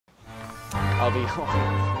I'll be...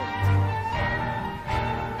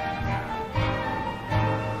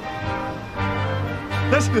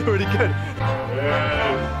 That's really good.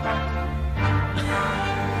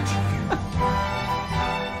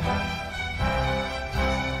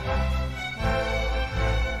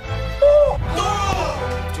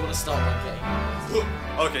 Do you want to start by getting...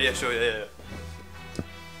 Okay, yeah, sure, yeah.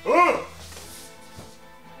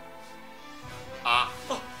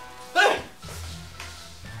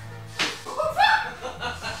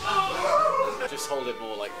 Just hold it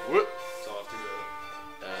more like whoop. So I have to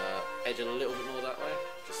edge it a little bit more that way,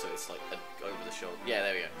 just so it's like over the shoulder. Yeah,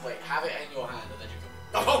 there we go. Wait, have it in your hand and then you can.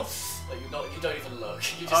 Oh! Like you don't even look.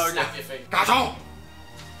 You just snap your finger. Oh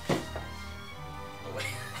wait,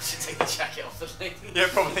 I should take the jacket off the lady. Yeah,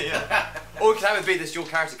 probably, yeah. Or it could have it be this your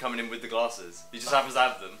character coming in with the glasses. He just happens to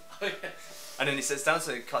have them. Oh, yeah. And then he sits down,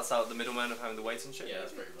 so it cuts out the middleman of having the weight and shit. Yeah,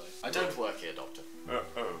 that's pretty funny. I don't work here, Doctor.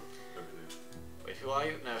 Oh. Wait, who are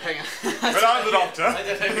you? No, hang on. But I'm the Doctor. I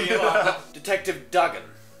don't know who you are. Detective Duggan.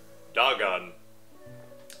 Duggan.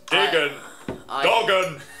 Diggin.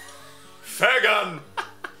 Doggan. Fagan.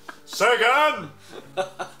 Sagan.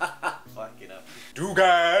 Fucking up.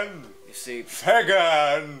 Dugan. You see...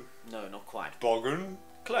 Fagan. No, not quite. Boggan.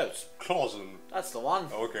 Close. Clausen. That's the one.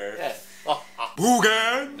 Okay. Yeah. Oh,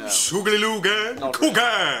 Boogan. No. Soogly Loogan. Not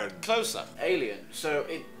Coogan. closer. Alien. So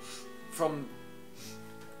it... From...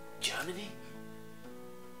 Germany?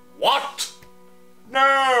 What?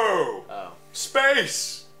 No. Oh.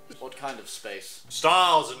 Space. What kind of space?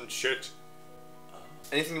 Stars and shit.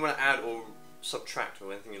 Anything you want to add or subtract,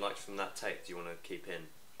 or anything you liked from that take, do you want to keep in?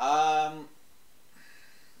 Well,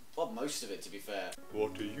 most of it, to be fair.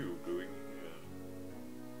 What are you doing here?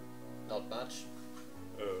 Not much.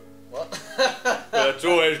 What? That's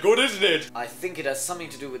always good, isn't it? I think it has something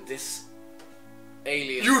to do with this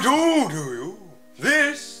alien. You do you?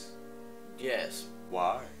 This? Yes.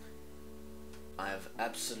 Why? I have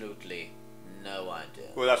absolutely no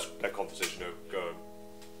idea. Well, that's that conversation over. Go on.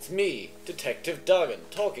 It's me, Detective Duggan,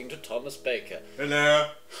 talking to Thomas Baker. Hello.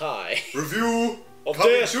 Hi. Review Of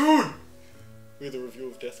coming Death. soon. With a review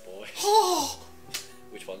of Death Boy.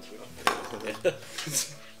 Which one's which?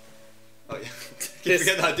 Oh yeah. Keep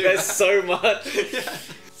forgetting I do There's that. so much. Yeah.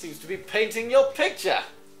 Seems to be painting your picture.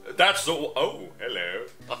 That's the. Oh, hello.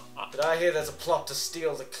 But I hear there's a plot to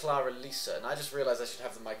steal the Clara Lisa, and I just realised I should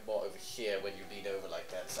have the mic more over here when you lean over like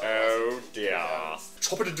that. So Oh dear.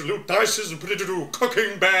 Chop it into little dices and put it into a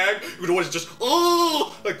cooking bag. You would always just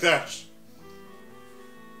like that.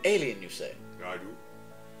 Alien, you say? I do.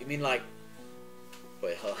 You mean like...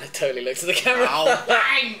 Wait, hold on, I totally looked at the camera. Ow.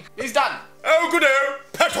 Bang! He's done! Oh, good old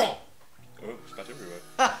petrol. Oh, spat everywhere.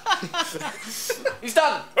 He's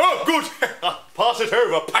done! Oh, good. Pass it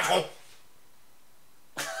over, petrol.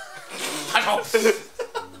 Petrol.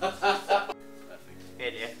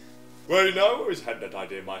 Idiot. Well, you know, I always had that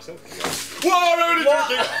idea myself. Well, I'm only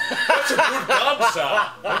joking. That's a good answer.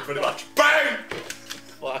 Thank you very much. Bang!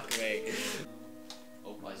 Fuck me.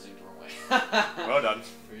 Oh, I zoomed the wrong way. Well done.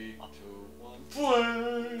 3, 2,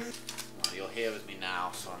 1. Oh, you're here with me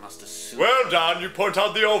now, so I must assume... Well done. You point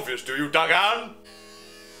out the obvious, do you, Duggan?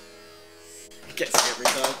 Gets me every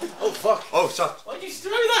time. Oh, fuck. Oh, sorry. Why'd you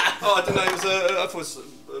throw that? Oh, I didn't know it was I thought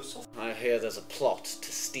it was soft. I hear there's a plot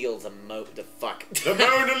to steal the fuck. The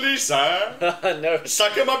Mona Lisa. No.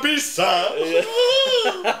 Sucker my pizza.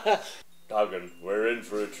 Duggan, we're in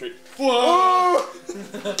for a treat. Whoa!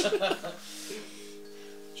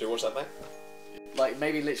 Should we watch that back? Like,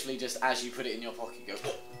 maybe literally just as you put it in your pocket, go...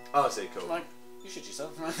 Oh, I see, cool. Like, you shit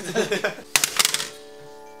yourself.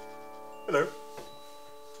 Hello.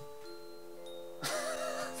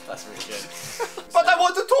 That's really good. But I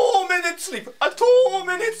want a 2-minute sleep. A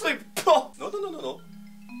 2-minute sleep. No. No.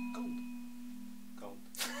 Count.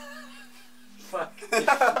 Fuck.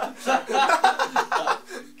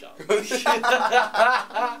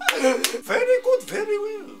 Very good, very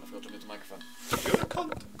well. I forgot to mute the microphone. You're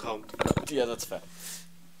count. Yeah, that's fair.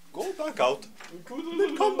 Go back out.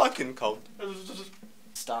 Then come back in, count.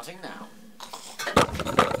 Starting now.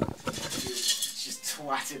 Just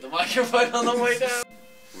twatted the microphone on the way down.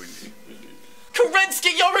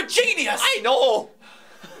 Kerensky, you're a genius! I know.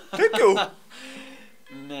 Thank you.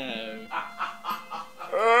 No.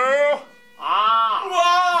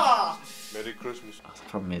 Merry Christmas. The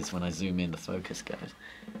problem is when I zoom in, the focus goes.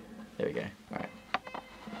 There we go. Alright.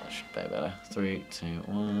 That should be better. 3, 2,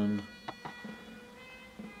 1.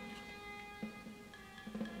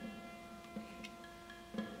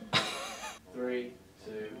 Three,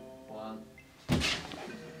 2, 1.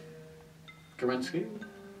 Kerensky?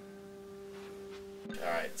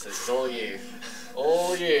 Alright, so this is all you.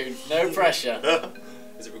 All you. No pressure.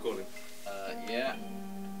 Is it recording?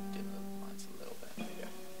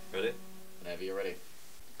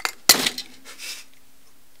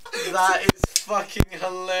 That is fucking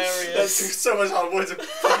hilarious. That's so much hard work to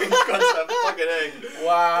fucking crunch that fucking egg.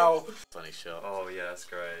 Wow. Funny shot. Oh yeah, that's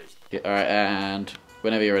great. Yeah, alright, and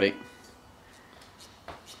whenever you're ready.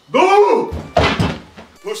 No!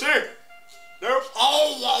 Pussy! Nope.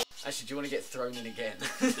 Oh! Actually, do you want to get thrown in again?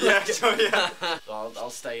 Yeah, so yeah. I'll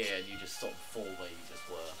stay here and you just sort of fall where you just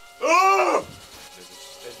were. Oh!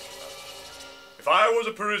 If I was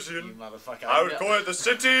a Parisian, You motherfucker. I would call it the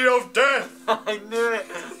City of Death. I knew it.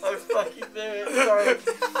 I fucking knew it. Sorry.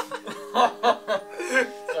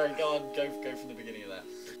 Sorry, go on. Go from the beginning of that.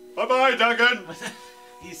 Bye-bye, Duncan.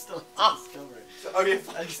 You still discover it. Oh yeah.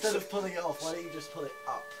 Instead of pulling it off, why don't you just pull it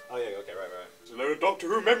up? Oh yeah, okay, right. It's a load of Doctor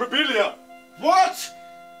Who memorabilia. What?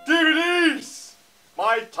 DVDs!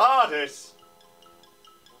 My TARDIS!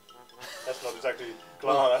 That's not exactly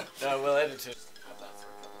Clara. No, we'll edit it. Have that for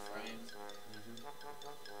a couple of frames.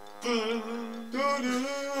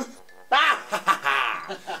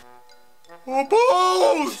 Oh,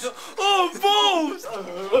 balls! Oh, balls!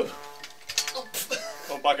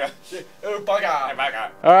 Oh, bugger. Oh, bugger. Hey,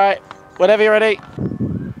 bugger. Alright, whenever you're ready.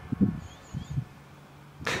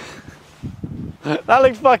 That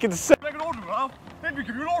looks fucking sick. Make an autograph. Let me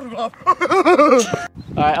give you an autograph.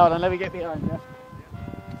 Alright, hold on, let me get behind you.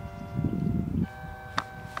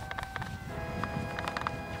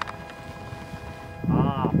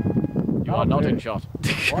 You are not in shot.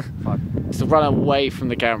 What? Fuck. So run away from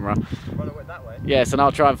the camera. Run away that way? Yes, and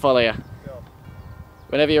I'll try and follow you. Go.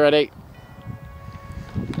 Whenever you're ready.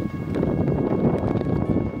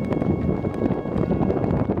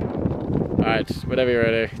 Alright, whenever you're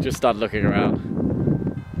ready, just start looking around.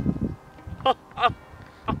 Oh!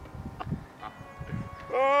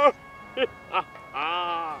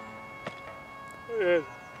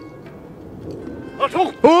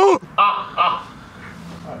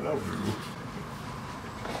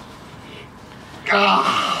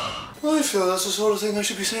 I feel that's the sort of thing I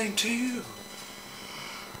should be saying to you.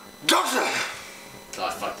 Doctor! Oh, I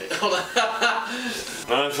fucked it.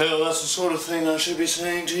 I feel that's the sort of thing I should be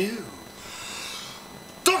saying to you.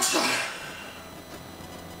 Doctor!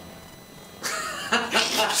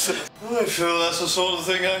 I feel that's the sort of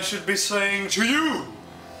thing I should be saying to you.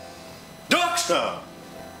 Doctor!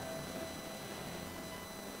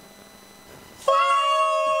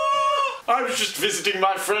 I was just visiting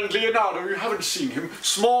my friend Leonardo. You haven't seen him.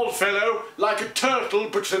 Small fellow, like a turtle,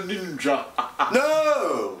 but a ninja.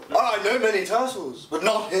 No! I know many turtles, but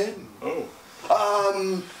not him. Oh.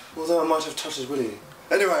 Although I might have touched his willy.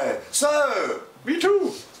 Anyway, so... Me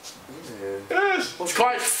too. Yeah. Yes, it's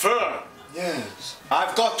quite firm. Yes.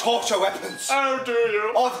 I've got torture weapons. Oh, do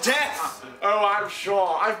you? Of death! Oh, I'm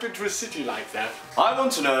sure. I've been to a city like that. I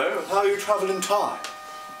want to know how you travel in time.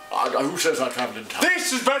 Who says I travel in time?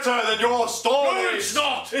 This is better than your story! No, it's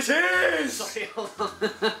not! It is! Sorry, hold on.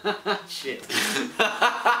 Shit.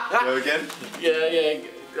 Go again? Yeah.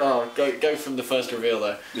 Oh, go from the first reveal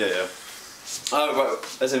though. Yeah. Oh, right.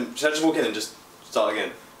 As in, should I just walk in and just start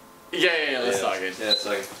again? Yeah, let's start again. Yeah,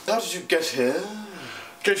 so... How did you get here?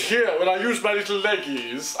 Get here when I use my little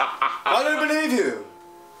leggies. I don't believe you!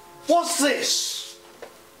 What's this?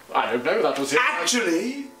 I don't know, that was it.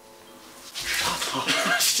 Actually...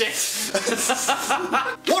 Shit.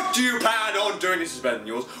 What do you plan on doing? This is better than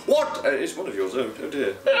yours. What? It's one of yours. Oh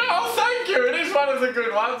dear. Oh, thank you. It is one of the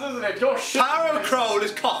good ones, isn't it? Your shit. Power of Kroll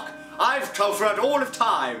is cock. I've come throughout all of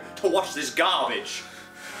time to watch this garbage.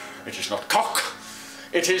 It is not cock.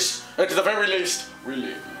 It is, at the very least,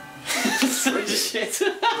 Willy. Shit.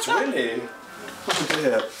 It's Willy. Oh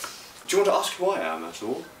dear. Do you want to ask who I am, that's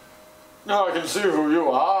all? Now I can see who you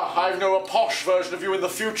are. I know a posh version of you in the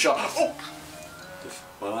future. Oh.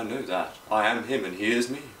 Well, I know that. I am him and he is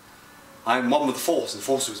me. I am one with the Force and the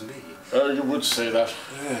Force was me. You would say that.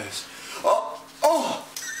 Yes. Oh!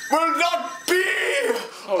 Will not be!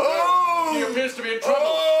 Oh, no. He appears to be in trouble.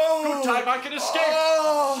 Oh. Good time I can escape.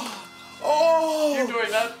 Oh! You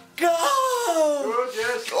doing that? God! Good,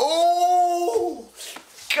 yes. Oh!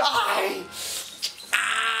 Guy!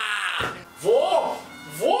 Ah! War!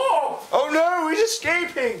 Oh no, he's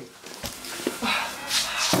escaping!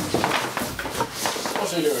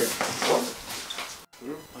 What's he doing? What?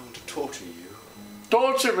 I want to torture you.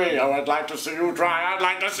 Torture me! Oh, I'd like to see you try. I'd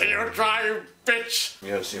like to see you try, you bitch!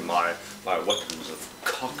 You don't see my weapons of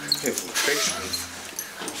cock infiltration.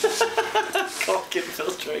 Cock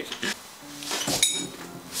infiltration.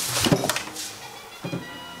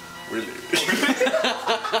 Really?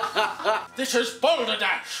 This is Boulder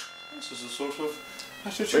Dash! This is a sort of... We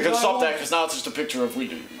can stop there because now it's just a picture of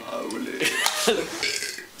Willy. Oh, Willy.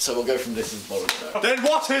 So we'll go from this as Boulder Dash. Then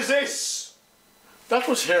what is this? That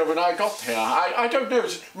was here when I got here. I don't know.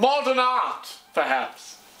 It's modern art,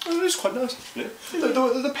 perhaps. Oh, it's quite nice. Yeah.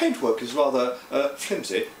 The paintwork is rather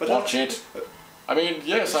flimsy. But Watch it. I mean,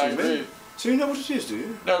 yes, I agree. So you know what it is, do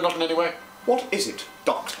you? No, not in any way. What is it,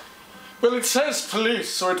 Doctor? Well, it says police,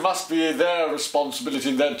 so it must be their responsibility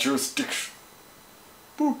in their jurisdiction.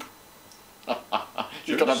 Boop.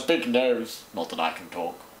 You've got a big nose. Not that I can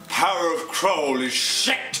talk. Power of Kroll is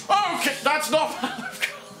shit! Okay, that's not...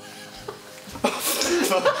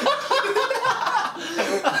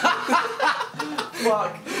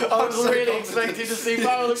 Fuck. I was really expecting to see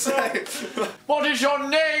Power of Kroll. What is your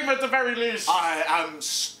name at the very least? I am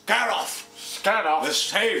Scaroff, Scaroff. the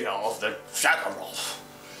saviour of the Jaggeroth.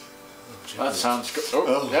 That sounds good.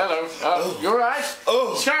 Oh, hello. You're right.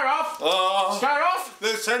 Scaroff. Scaroff.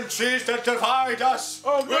 The centuries that divide us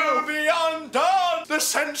will be undone. The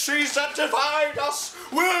centuries that divide us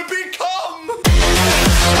will become.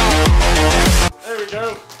 There we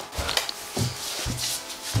go.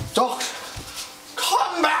 Doc,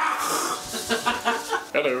 come back.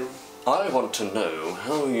 Hello. I want to know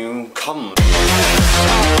how you come.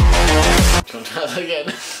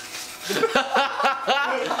 Again.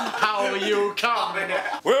 How you come?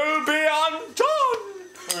 Will be undone.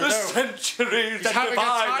 The centuries that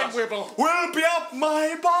divide us will be up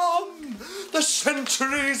my bum. The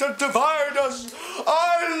centuries that divide us,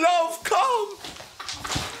 I love come.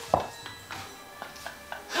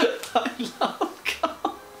 I love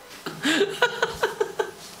come.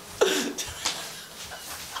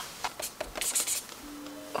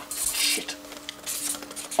 Shit.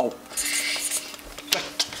 Oh.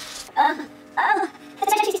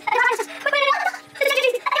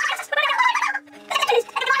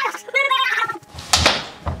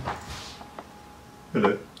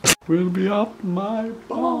 Hello. Will be up my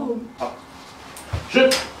bum.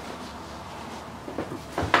 Shit.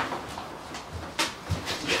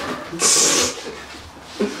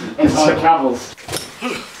 It's our camels.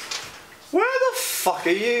 Where the fuck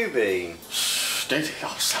are you been? Steady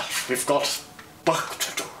yourself. We've got buck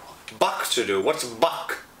to do. Buck to do? What's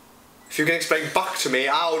buck? If you can explain buck to me,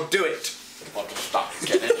 I'll do it. Want to stop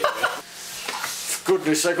getting anywhere. For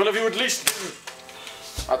goodness sake, well, have you at least been...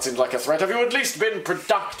 That seems like a threat. Have you at least been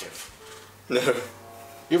productive? No.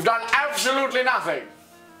 You've done absolutely nothing.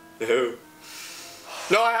 No.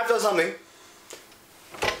 No, I have done something.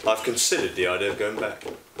 I've considered the idea of going back.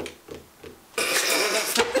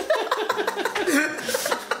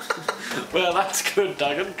 Well, that's good,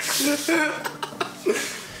 Duggan.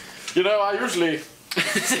 You know, I usually...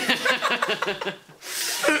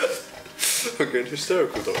 I'm going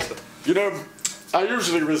hysterical, Doctor. You know, I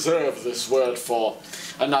usually reserve this word for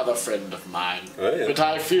another friend of mine. Oh, yeah. But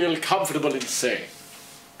I feel comfortable in saying...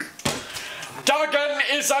 Duggan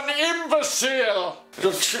is an imbecile!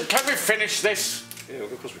 Can we finish this? Yeah,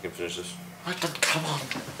 of course we can finish this. Right, then, come on.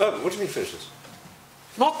 Oh, what do you mean finish this?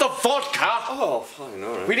 Not the vodka! Oh, fine,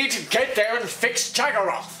 alright. We need to get there and fix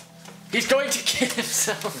Jaggeroth. He's going to kill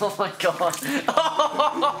himself. Oh my god.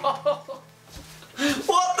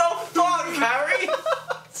 What the fuck, Harry?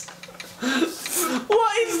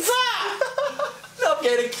 What is that? I'm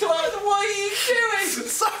getting close. What are you doing?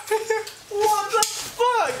 Sorry. What the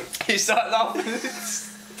fuck? You start laughing.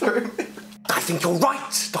 I think you're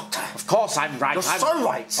right, Doctor. Of course I'm right. You're so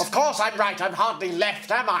right. Of course I'm right. I'm hardly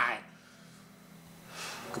left, am I?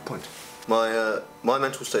 Good point. My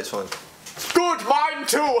mental state's fine. Good, mine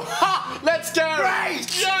too. Ha! Let's go. Great!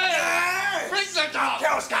 Yeah! Bring the gun.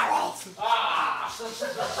 Kill Scaroff!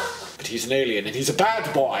 But he's an alien and he's a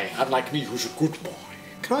bad boy, unlike me, who's a good boy.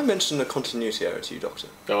 Can I mention a continuity error to you, Doctor?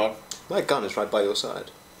 Go on. My gun is right by your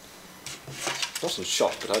side. Not in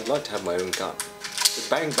shot, but I'd like to have my own gun. But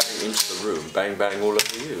bang bang into the room, bang bang all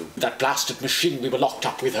over you. That blasted machine we were locked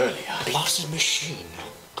up with earlier. Blasted machine?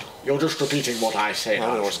 You're just repeating what I say. I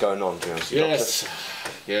don't know what's going on, to be honest. Yes.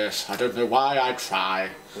 Yes, I don't know why I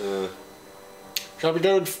try. Shall we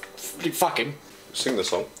go and fuck him? Sing the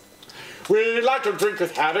song. We like to drink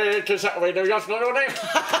with Harry, kiss that way, no, that's not your name.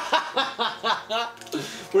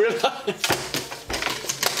 We like...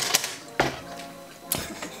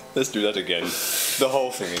 Let's do that again. The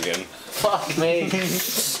whole thing again. Fuck me.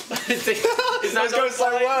 Is that going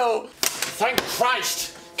so well. Thank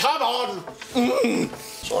Christ. Come on.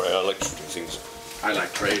 Sorry, I like shooting things. I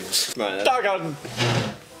like trains. Right, Duggan.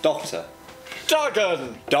 Doctor.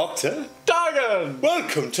 Duggan. Doctor? Duggan.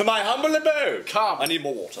 Welcome to my humble abode. Come. I need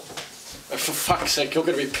more water. Oh, for fuck's sake, you're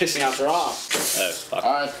going to be pissing out your ass. Oh, fuck.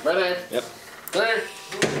 Alright, ready? Yep. 3,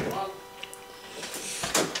 2, 1.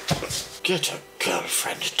 Get a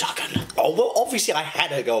girlfriend, Duggan. Oh, well, obviously I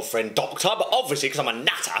had a girlfriend, Doctor, but obviously, because I'm a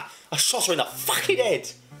natter, I shot her in the fucking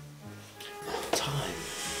head. Time.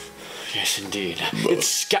 Yes, indeed.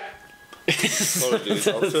 It's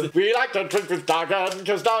We like to drink with Dagon,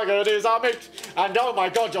 because Dagon is our mate. And oh my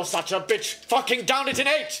god, you're such a bitch. Fucking down it in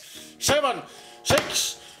 8, 7,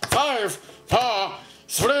 6, 5, 4,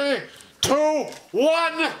 3, 2,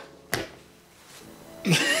 1.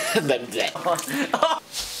 And then dead.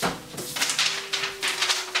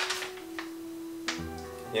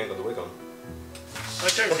 You ain't got the wig on. I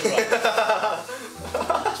don't.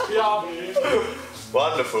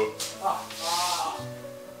 Wonderful.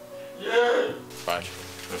 Yeah. Right.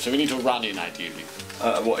 So we need to run in ideally.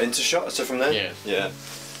 What, into shot? So from there? Yeah. Yeah.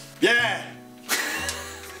 Yeah!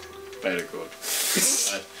 Very good.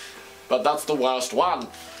 But that's the worst one.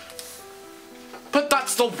 But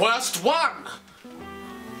that's the worst one!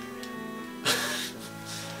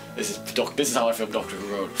 This is how I film Doctor Who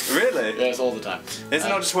Road. Really? Yes, all the time. Isn't it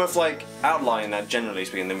not just worth like outlining that generally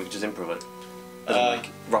speaking, then we can just improv it? As in, like,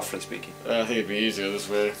 roughly speaking. I think it'd be easier this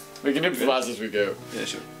way. We can improvise as we go. Yeah,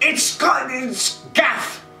 sure. It's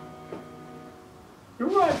gaff! You're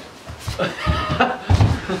right.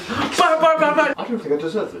 I don't think I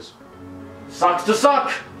deserve this. Sucks to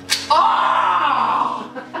suck! Ah!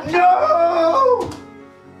 No!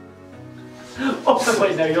 Oh,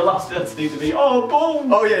 wait, no, your last bits need to be, oh,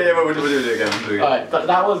 boom! Oh, yeah, we'll do it again. Alright,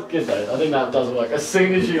 that was good though. I think that does work. As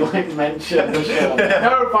soon as you, like, mention the show.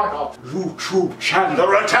 No, fuck off. YouTube channel. The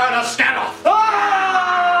return of Scanoff! Ah!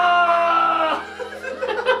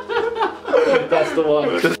 That's the one.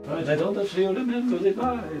 Right, I don't actually remember the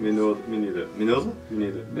line. Me neither.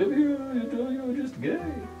 Maybe you're just gay.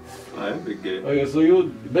 I am big gay. Okay, so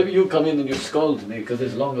maybe you come in and you scold me because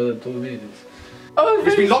it's longer than 2 minutes. Oh,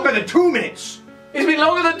 It's been longer than 2 minutes! It's been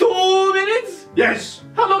longer than 2 minutes? Yes!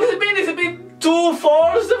 How long has it been? Has it been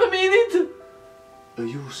 2/4 of a minute? Are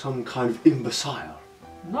you some kind of imbecile?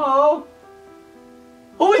 No.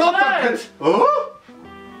 Who is that? Oh?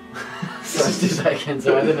 Sorry, 2 seconds,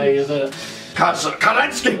 so I didn't know you said it.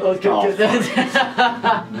 Kalensky!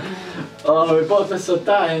 Oh, we both are so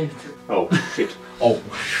tired. Oh, shit. Oh,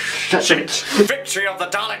 Shit! Victory of the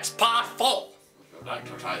Daleks Part 4. I'd like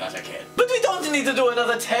to try that again. but we don't need to do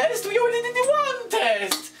another test. We only did 1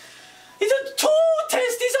 test. It's a 2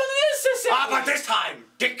 test. It's unnecessary. Ah, but this time,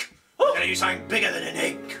 Dick, I'm gonna use something bigger than an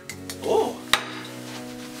egg. Oh.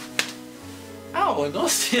 Ow, I'm not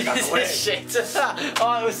seeing this shit.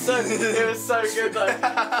 Oh, it was so good though.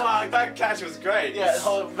 Fuck, that catch was great. Yeah,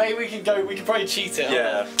 hold on, maybe we can probably cheat it.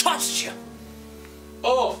 Yeah. Touched you.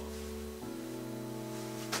 Oh.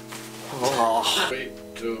 3,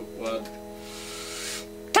 2, 1.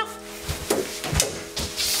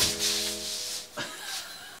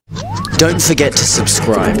 Don't forget to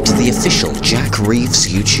subscribe to the official Jack Reeves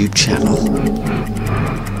YouTube channel.